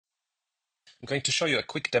I'm going to show you a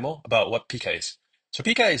quick demo about what Pica is. So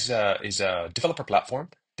Pica is a developer platform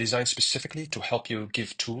designed specifically to help you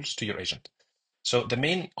give tools to your agent. So the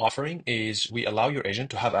main offering is we allow your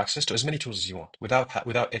agent to have access to as many tools as you want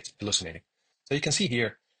without it hallucinating. So you can see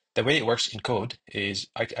here the way it works in code is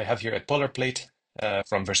I have here a boilerplate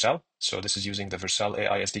from Vercel. So this is using the Vercel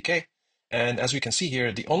AI SDK. And as we can see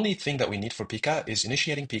here, the only thing that we need for Pica is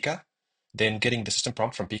initiating Pica, then getting the system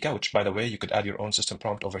prompt from Pica, which by the way, you could add your own system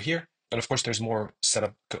prompt over here. And of course, there's more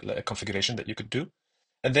setup configuration that you could do.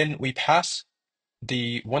 And then we pass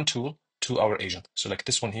the one tool to our agent. So like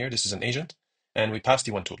this one here, this is an agent, and we pass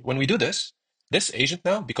the one tool. When we do this, this agent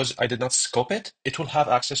now, because I did not scope it, it will have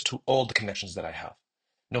access to all the connections that I have.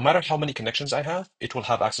 No matter how many connections I have, it will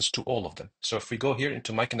have access to all of them. So if we go here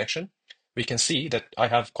into my connection, we can see that I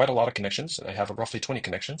have quite a lot of connections. I have roughly 20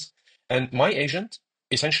 connections, and my agent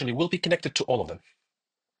essentially will be connected to all of them.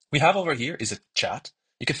 We have over here is a chat.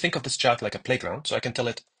 You can think of this chat like a playground. So I can tell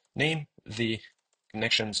it, name the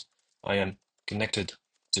connections I am connected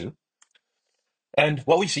to. And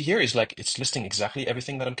what we see here is like it's listing exactly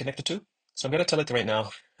everything that I'm connected to. So I'm going to tell it right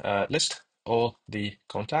now, list all the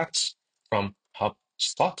contacts from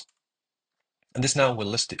HubSpot. And this now will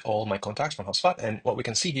list all my contacts from HubSpot. And what we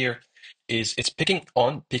can see here is it's picking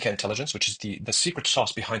on Pica Intelligence, which is the secret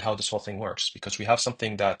sauce behind how this whole thing works, because we have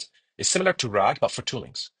something that is similar to RAG, but for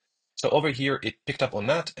toolings. So over here, it picked up on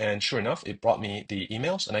that. And sure enough, it brought me the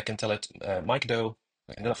emails. And I can tell it, Mike Doe,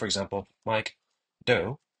 for example, Mike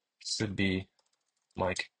Doe should be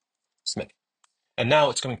Mike Smith. And now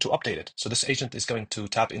it's going to update it. So this agent is going to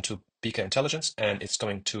tap into Pica Intelligence and it's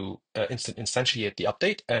going to instantiate the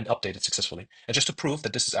update and update it successfully. And just to prove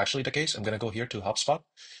that this is actually the case, I'm going to go here to HubSpot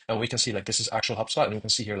and we can see like this is actual HubSpot and we can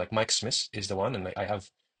see here like Mike Smith is the one and I have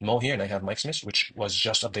Mo here and I have Mike Smith, which was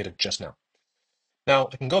just updated just now. Now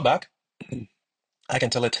I can go back. I can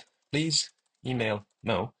tell it, please email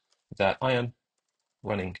Mo that I am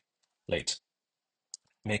running late.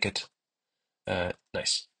 Make it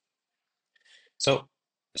nice. So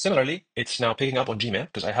similarly, it's now picking up on Gmail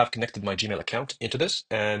because I have connected my Gmail account into this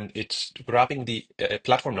and it's grabbing the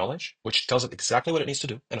platform knowledge, which tells it exactly what it needs to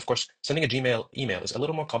do. And of course, sending a Gmail email is a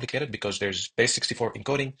little more complicated because there's base64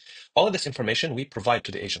 encoding. All of this information we provide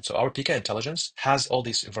to the agent. So our Pica Intelligence has all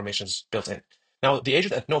these informations built in. Now, the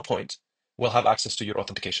agent at no point will have access to your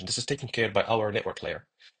authentication. This is taken care of by our network layer.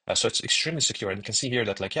 So it's extremely secure. And you can see here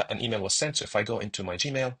that like, yeah, an email was sent. So if I go into my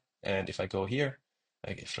Gmail and if I go here,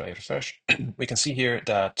 if I refresh, we can see here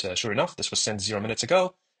that sure enough, this was sent 0 minutes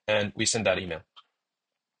ago, and we send that email.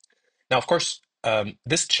 Now, of course,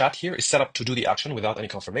 this chat here is set up to do the action without any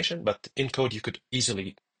confirmation, but in code, you could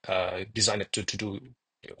easily design it to do,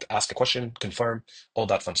 to ask a question, confirm, all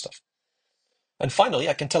that fun stuff. And finally,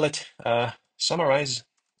 I can tell it, summarize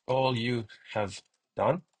all you have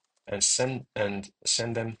done and send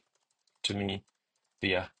them to me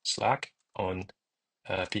via Slack on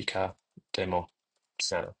Pica Demo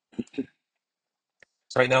channel.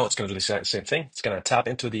 So right now, it's going to do the same thing. It's going to tap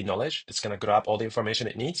into the knowledge. It's going to grab all the information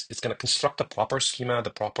it needs. It's going to construct the proper schema, the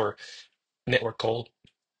proper network call,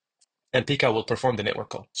 and Pika will perform the network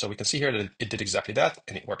call. So we can see here that it did exactly that,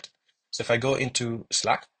 and it worked. So if I go into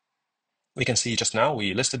Slack, we can see just now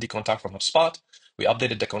we listed the contact from HubSpot. We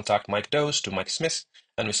updated the contact Mike Doe to Mike Smith,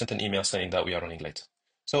 and we sent an email saying that we are running late.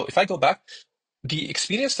 So if I go back, the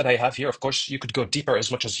experience that I have here, of course, you could go deeper as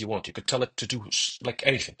much as you want. You could tell it to do like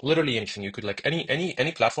anything, literally anything. You could like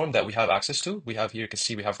any platform that we have access to. We have here, you can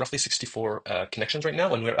see we have roughly 64 connections right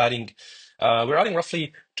now, and we're adding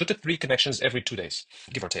roughly 2 to 3 connections every 2 days,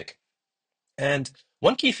 give or take. And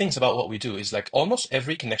one key things about what we do is like almost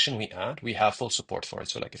every connection we add, we have full support for it.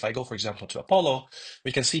 So like if I go, for example, to Apollo,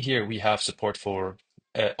 we can see here we have support for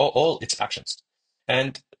all its actions.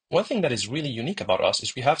 And one thing that is really unique about us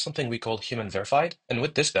is we have something we call human verified. And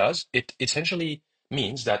what this does, it essentially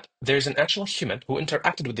means that there's an actual human who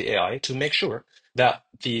interacted with the AI to make sure that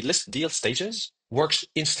the list deal stages works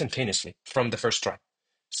instantaneously from the first try.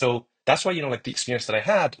 So that's why, like the experience that I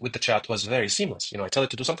had with the chat was very seamless. I tell it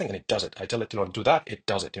to do something and it does it. I tell it to do that, it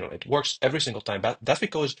does it. It works every single time. But that's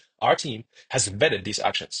because our team has vetted these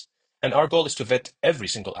actions. And our goal is to vet every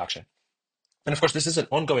single action. And of course, this is an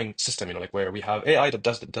ongoing system, like where we have AI that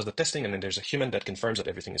does the testing, and then there's a human that confirms that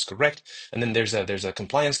everything is correct. And then there's a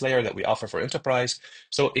compliance layer that we offer for enterprise.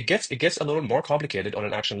 So it gets a little more complicated on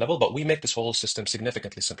an action level, but we make this whole system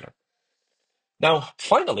significantly simpler. Now,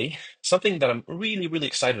 finally, something that I'm really, really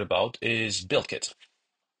excited about is BuildKit.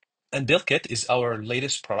 And BuildKit is our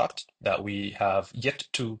latest product that we have yet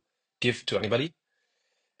to give to anybody.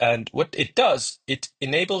 And what it does, it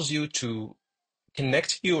enables you to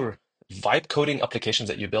connect your vibe coding applications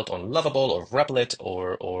that you built on Lovable or Replit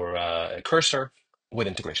or Cursor with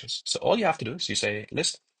integrations. So all you have to do is you say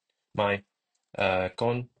list my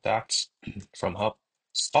contacts from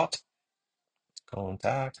HubSpot,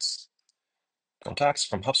 contacts contacts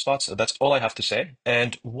from HubSpot. So that's all I have to say.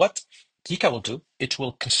 And what Kika will do, it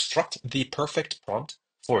will construct the perfect prompt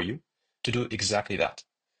for you to do exactly that.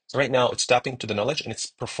 So right now it's tapping to the knowledge and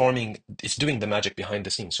it's doing the magic behind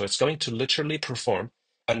the scenes. So it's going to literally perform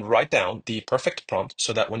and write down the perfect prompt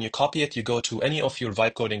so that when you copy it, you go to any of your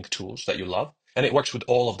vibe coding tools that you love. And it works with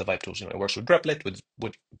all of the vibe tools. It works with Replit,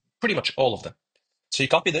 with pretty much all of them. So you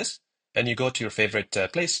copy this and you go to your favorite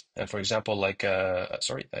place. And for example, I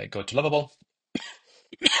go to Lovable.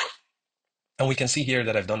 And we can see here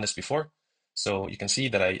that I've done this before. So you can see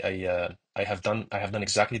that I have done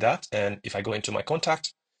exactly that. And if I go into my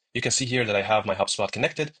contact, you can see here that I have my HubSpot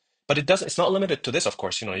connected. But it's not limited to this, of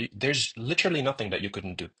course. There's literally nothing that you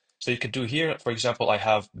couldn't do. So you could do here, for example, I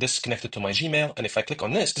have this connected to my Gmail, and if I click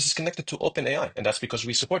on this is connected to OpenAI, and that's because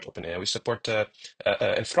we support OpenAI, we support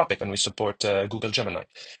Anthropic, and we support Google Gemini.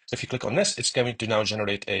 So if you click on this, it's going to now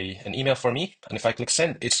generate an email for me, and if I click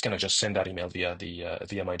send, it's going to just send that email via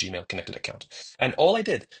my Gmail connected account. And all I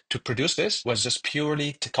did to produce this was just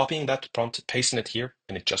purely copying that prompt, pasting it here,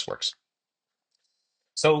 and it just works.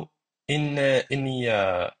 So in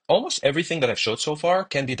the almost everything that I've showed so far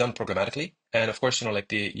can be done programmatically. And of course,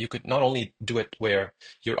 you could not only do it where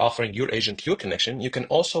you're offering your agent your connection, you can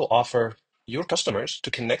also offer your customers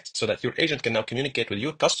to connect so that your agent can now communicate with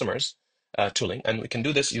your customers tooling. And we can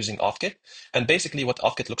do this using Offkit. And basically what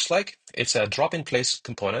Offkit looks like, it's a drop-in place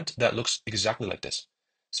component that looks exactly like this.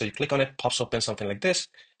 So you click on it, pops open something like this,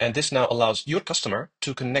 and this now allows your customer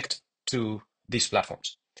to connect to these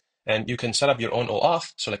platforms. And you can set up your own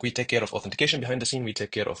OAuth. So like we take care of authentication behind the scene. We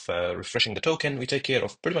take care of refreshing the token. We take care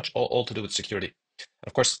of pretty much all to do with security. And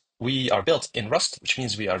of course, we are built in Rust, which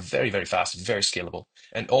means we are very, very fast, very scalable,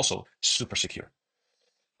 and also super secure.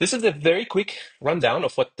 This is a very quick rundown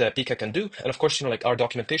of what Pika can do. And of course, like our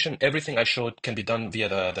documentation, everything I showed can be done via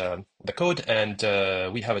the code. And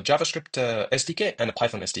we have a JavaScript SDK and a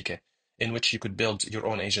Python SDK in which you could build your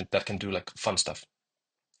own agent that can do like fun stuff.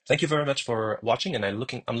 Thank you very much for watching, and I'm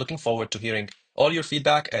looking forward to hearing all your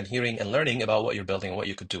feedback and hearing and learning about what you're building and what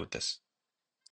you could do with this.